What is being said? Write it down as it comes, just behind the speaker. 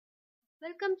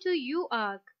Welcome to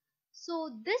U.Arch. So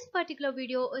this particular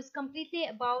video is completely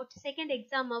about second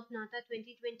exam of NATA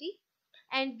 2020,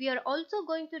 and we are also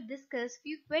going to discuss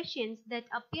few questions that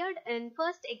appeared in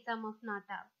first exam of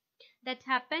NATA that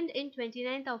happened in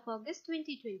 29th of August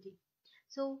 2020.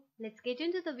 So let's get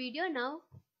into the video now.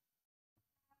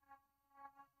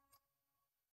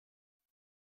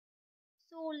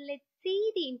 So let's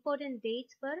see the important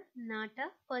dates for NATA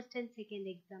first and second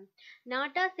exam.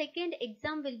 NATA second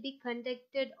exam will be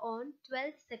conducted on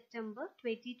 12th September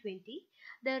 2020.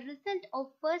 The result of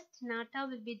first NATA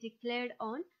will be declared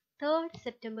on 3rd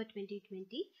September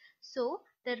 2020. So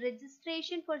the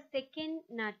registration for second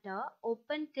NATA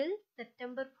open till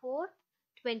September 4th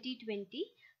 2020.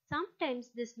 Sometimes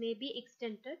this may be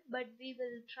extended, but we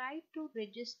will try to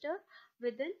register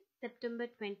within September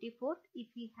 24th if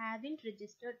we haven't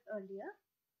registered earlier.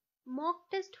 Mock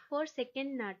test for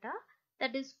second NATA,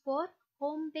 that is for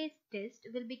home based test,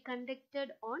 will be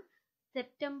conducted on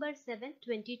September 7,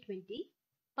 2020.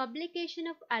 Publication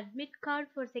of admit card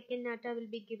for second NATA will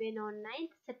be given on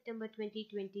 9th September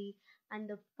 2020, and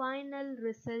the final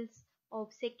results of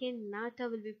second NATA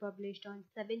will be published on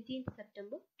 17th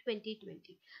September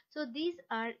 2020. So these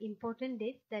are important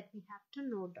dates that we have to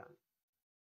note down.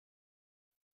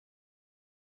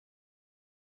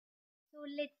 So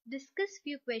let's discuss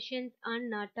few questions on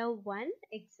NATA 1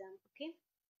 exam. Okay,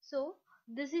 so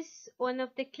this is one of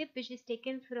the clip which is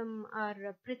taken from our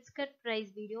Pritzker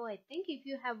Prize video. I think if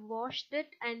you have watched it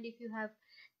and if you have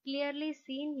clearly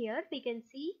seen here, we can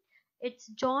see it's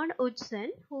John Utzon,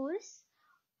 who is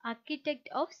architect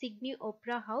of Sydney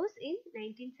Opera House in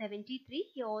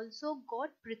 1973. He also got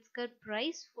Pritzker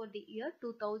Prize for the year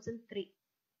 2003.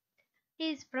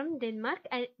 He is from Denmark,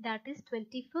 and that is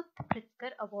 25th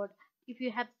Pritzker Award. If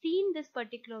you have seen this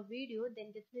particular video,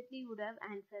 then definitely you would have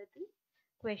answered the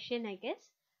question, I guess.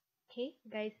 Okay,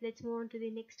 guys, let's move on to the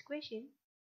next question.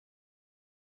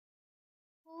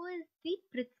 Who is the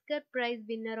Pritzker Prize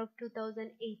winner of 2018?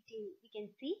 We can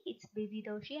see it's Bibi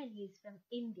Doshi, and he is from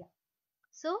India.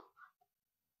 So,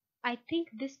 I think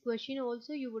this question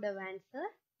also you would have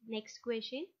answered. Next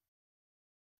question.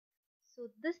 So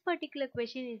this particular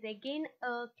question is again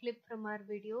a clip from our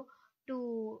video.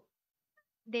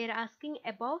 They're asking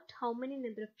about how many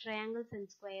number of triangles and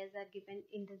squares are given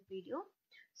in this video.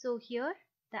 So here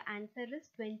the answer is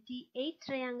 28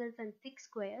 triangles and 6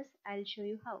 squares. I'll show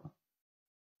you how.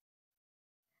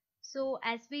 So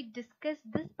as we discussed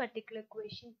this particular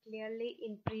question clearly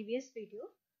in previous video,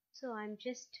 so I'm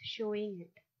just showing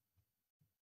it.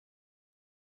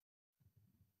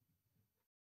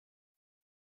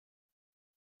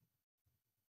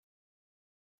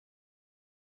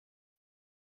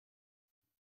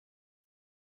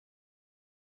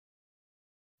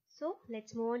 So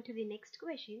let's move on to the next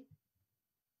question.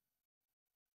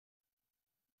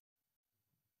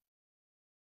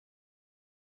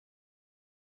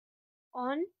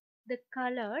 On the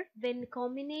color when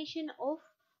combination of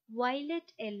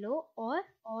violet yellow or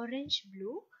orange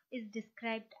blue is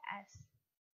described as.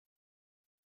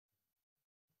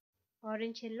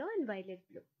 Orange yellow and violet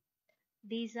blue.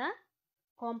 These are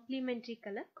complementary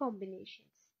color combinations.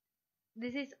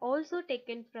 This is also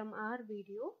taken from our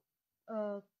video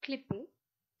clipping.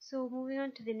 So moving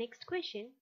on to the next question.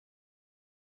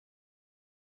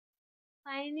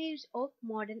 Pioneers of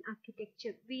modern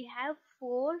architecture. We have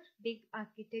 4 big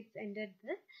architects under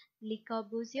this: Le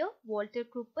Corbusier, Walter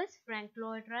Gropius, Frank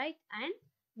Lloyd Wright, and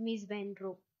Mies van der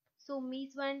Rohe. So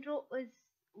Mies van der Rohe is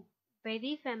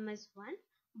very famous one,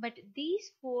 but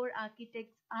these 4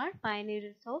 architects are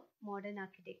pioneers of modern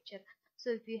architecture. So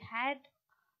if you had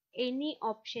any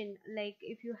option, like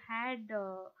if you had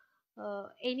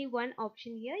any one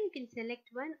option here, you can select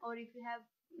one, or if you have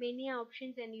many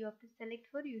options and you have to select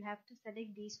 4, you have to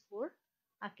select these 4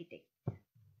 architects.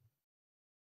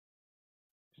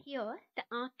 Here the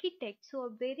architects who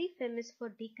are very famous for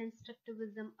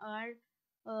deconstructivism are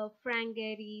Frank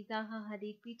Gehry, Zaha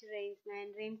Hadid, Peter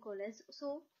Eisenman, Rem Koolhaas.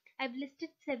 So I've listed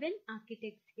 7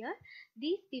 architects here.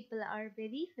 These people are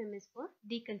very famous for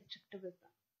deconstructivism.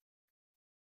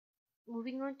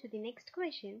 Moving on to the next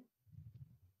question.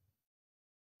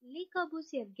 Le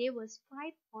Corbusier gave us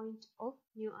 5 points of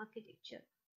new architecture.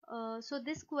 So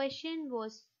this question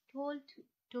was told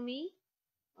to me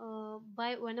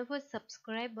by one of our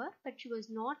subscriber, but she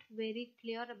was not very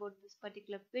clear about this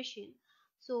particular question.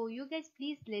 So you guys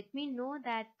please let me know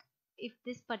that if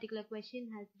this particular question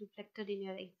has reflected in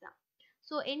your exam.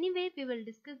 So anyway, we will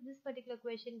discuss this particular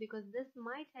question because this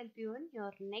might help you in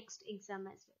your next exam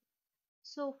as well.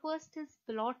 So first is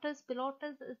Pilatus.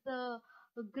 Pilatus is the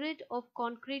A grid of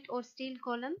concrete or steel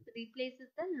columns replaces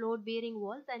the load-bearing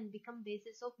walls and become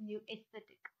basis of new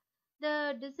aesthetic.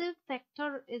 The decisive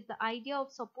factor is the idea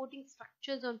of supporting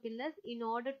structures on pillars in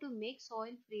order to make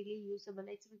soil freely usable.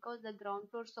 It's because the ground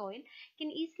floor soil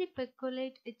can easily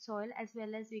percolate its soil as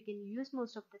well as we can use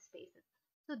most of the spaces.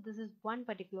 So this is one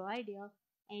particular idea.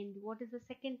 And what is the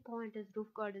second point is roof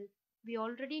garden. We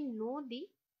already know the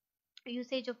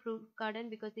usage of roof garden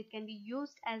because it can be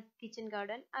used as kitchen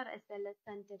garden or as well as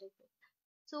sun terraces.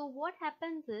 So what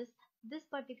happens is this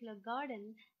particular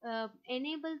garden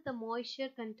enables the moisture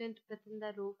content within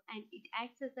the roof and it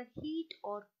acts as a heat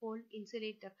or cold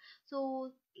insulator.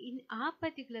 So in our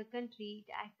particular country,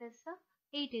 it acts as a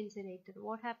heat insulator.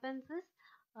 What happens is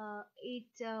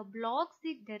it blocks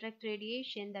the direct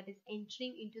radiation that is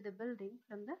entering into the building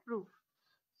from the roof.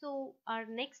 So our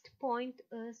next point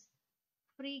is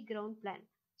free ground plan.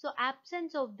 So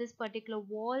absence of this particular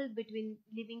wall between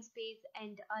living space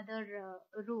and other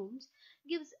rooms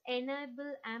gives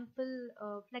enable ample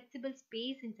flexible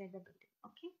space inside the building.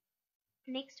 Okay.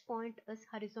 Next point is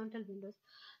horizontal windows.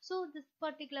 So this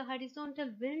particular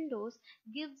horizontal windows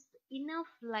gives enough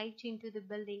light into the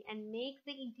building and makes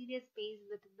the interior space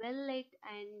with well lit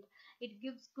and it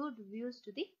gives good views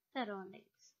to the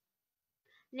surroundings.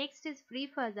 Next is free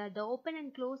facade. The open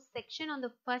and closed section on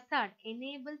the facade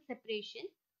enables separation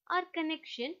or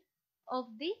connection of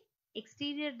the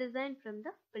exterior design from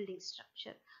the building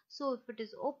structure. So if it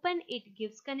is open, it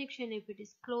gives connection. If it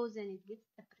is closed, then it gives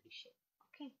separation.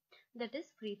 Okay, that is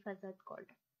free facade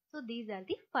called. So these are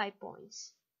the 5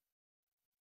 points.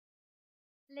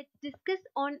 Let's discuss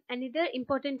on another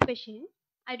important question.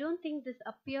 I don't think this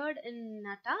appeared in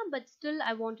NATA, but still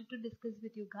I wanted to discuss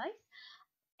with you guys.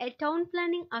 A town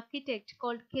planning architect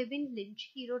called Kevin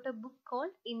Lynch, he wrote a book called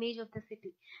Image of the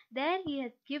City. There he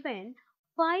has given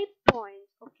 5 points,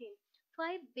 okay,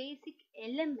 5 basic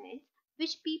elements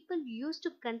which people use to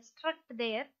construct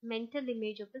their mental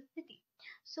image of the city.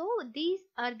 So these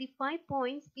are the 5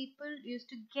 points people used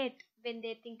to get when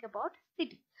they think about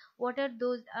city. What are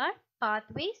those? Are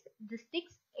pathways,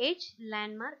 districts, edge,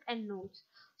 landmark, and nodes.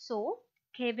 So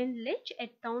Kevin Lynch,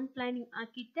 a town planning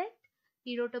architect,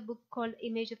 he wrote a book called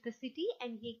Image of the City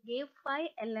and he gave 5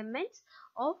 elements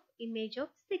of image of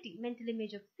city, mental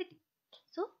image of city.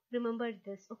 So remember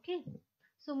this, okay?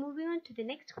 So moving on to the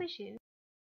next question.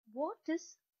 What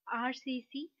is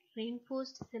RCC,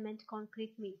 reinforced cement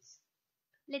concrete, means?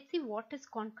 Let's see what is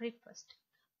concrete first.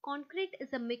 Concrete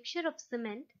is a mixture of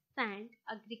cement, sand,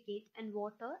 aggregate and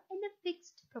water in a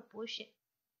fixed proportion.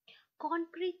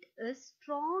 Concrete is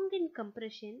strong in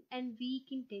compression and weak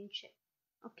in tension.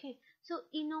 Okay, so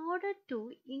in order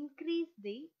to increase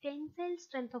the tensile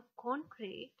strength of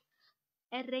concrete,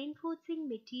 a reinforcing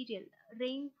material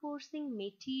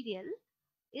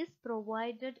is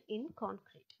provided in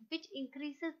concrete, which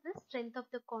increases the strength of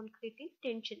the concrete in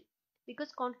tension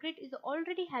because concrete is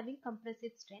already having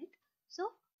compressive strength. So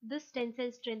this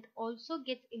tensile strength also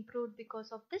gets improved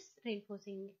because of this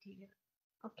reinforcing material.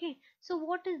 Okay, so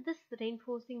what is this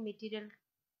reinforcing material?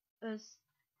 Is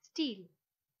steel.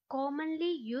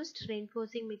 Commonly used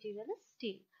reinforcing material is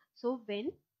steel. So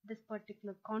when this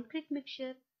particular concrete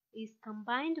mixture is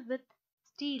combined with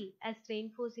steel as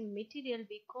reinforcing material,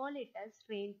 we call it as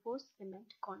reinforced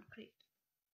cement concrete.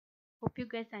 Hope you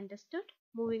guys understood.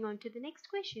 Moving on to the next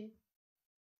question.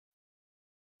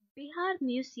 Bihar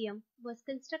Museum was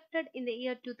constructed in the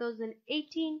year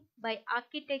 2018 by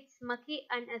architects Maki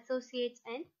and Associates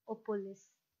and Opolis.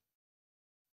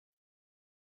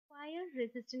 Fire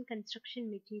resistant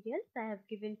construction materials, I have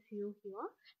given few here: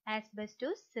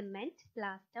 asbestos, cement,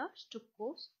 plaster,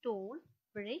 stucco, stone,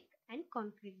 brick and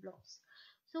concrete blocks.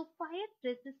 So fire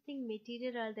resisting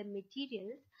material are the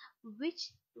materials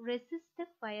which resist the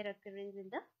fire occurrence in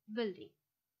the building.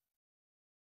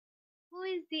 Who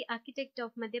is the architect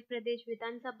of Madhya Pradesh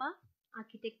Vidhan Sabha?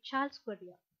 Architect Charles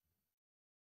Corbusier.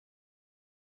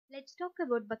 Let's talk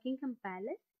about Buckingham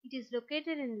Palace. It is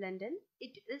located in London.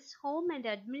 It is home and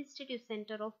administrative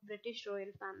center of British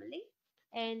royal family.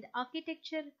 And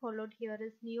architecture followed here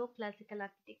is neoclassical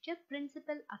architecture.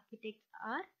 Principal architects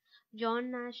are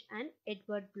John Nash and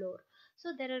Edward Bloor.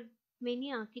 So there are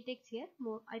many architects here,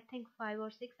 more I think 5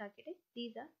 or 6 architects.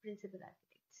 These are principal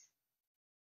architects.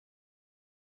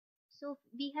 So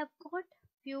we have got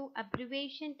few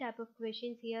abbreviation type of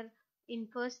questions here. In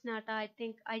first NATA, I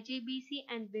think IGBC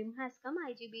and BIM has come.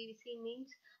 IGBC means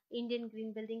Indian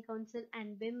Green Building Council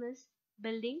and BIM is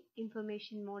Building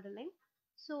Information Modeling.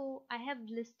 So I have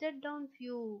listed down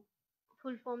few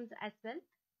full forms as well,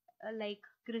 like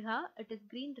GRIHA, it is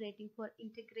Green Rating for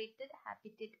Integrated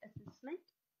Habitat Assessment.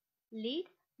 LEED,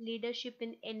 Leadership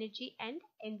in Energy and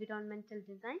Environmental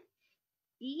Design.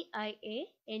 EIA,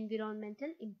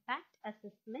 Environmental Impact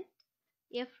Assessment.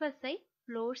 FSI,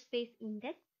 Floor Space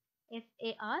Index.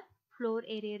 FAR, Floor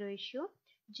Area Ratio.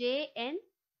 JNNURM,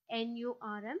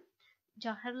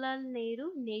 Jawaharlal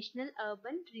Nehru National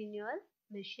Urban Renewal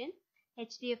Mission.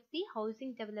 HDFC,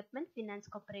 Housing Development Finance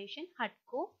Corporation,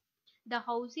 HUDCO. The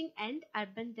Housing and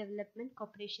Urban Development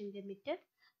Corporation Limited.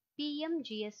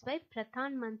 PMGSY,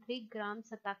 Pradhan Mantri Gram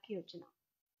Sadak Yojana.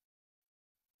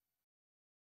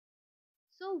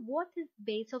 So what is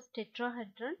base of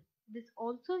tetrahedron? This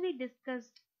also we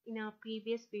discussed in our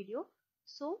previous video.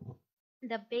 So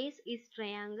the base is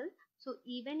triangle. So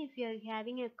even if you are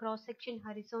having a cross section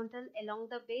horizontal along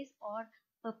the base or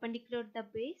perpendicular to the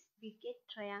base, we get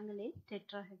triangle in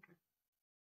tetrahedron.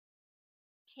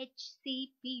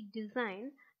 HCP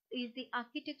Design is the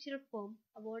architectural firm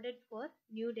awarded for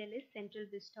New Delhi Central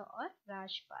Vista or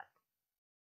Rajpath,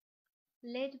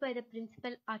 led by the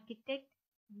principal architect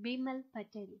Bimal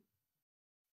Patel.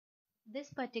 This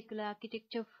particular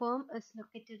architecture firm is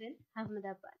located in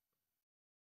Ahmedabad.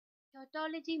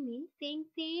 Tautology means saying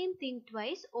same thing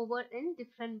twice over in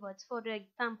different words. For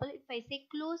example, if I say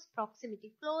close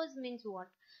proximity, close means what?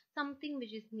 Something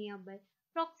which is nearby.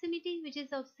 Proximity which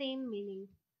is of same meaning,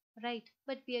 right?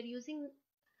 But we are using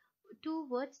two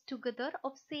words together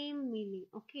of same meaning.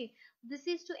 Okay, this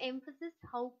is to emphasize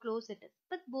how close it is,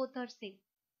 but both are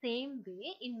same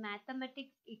way. In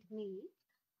mathematics it means,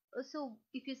 so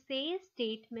if you say a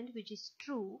statement which is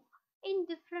true in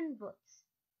different words,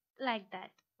 like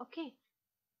that. Okay,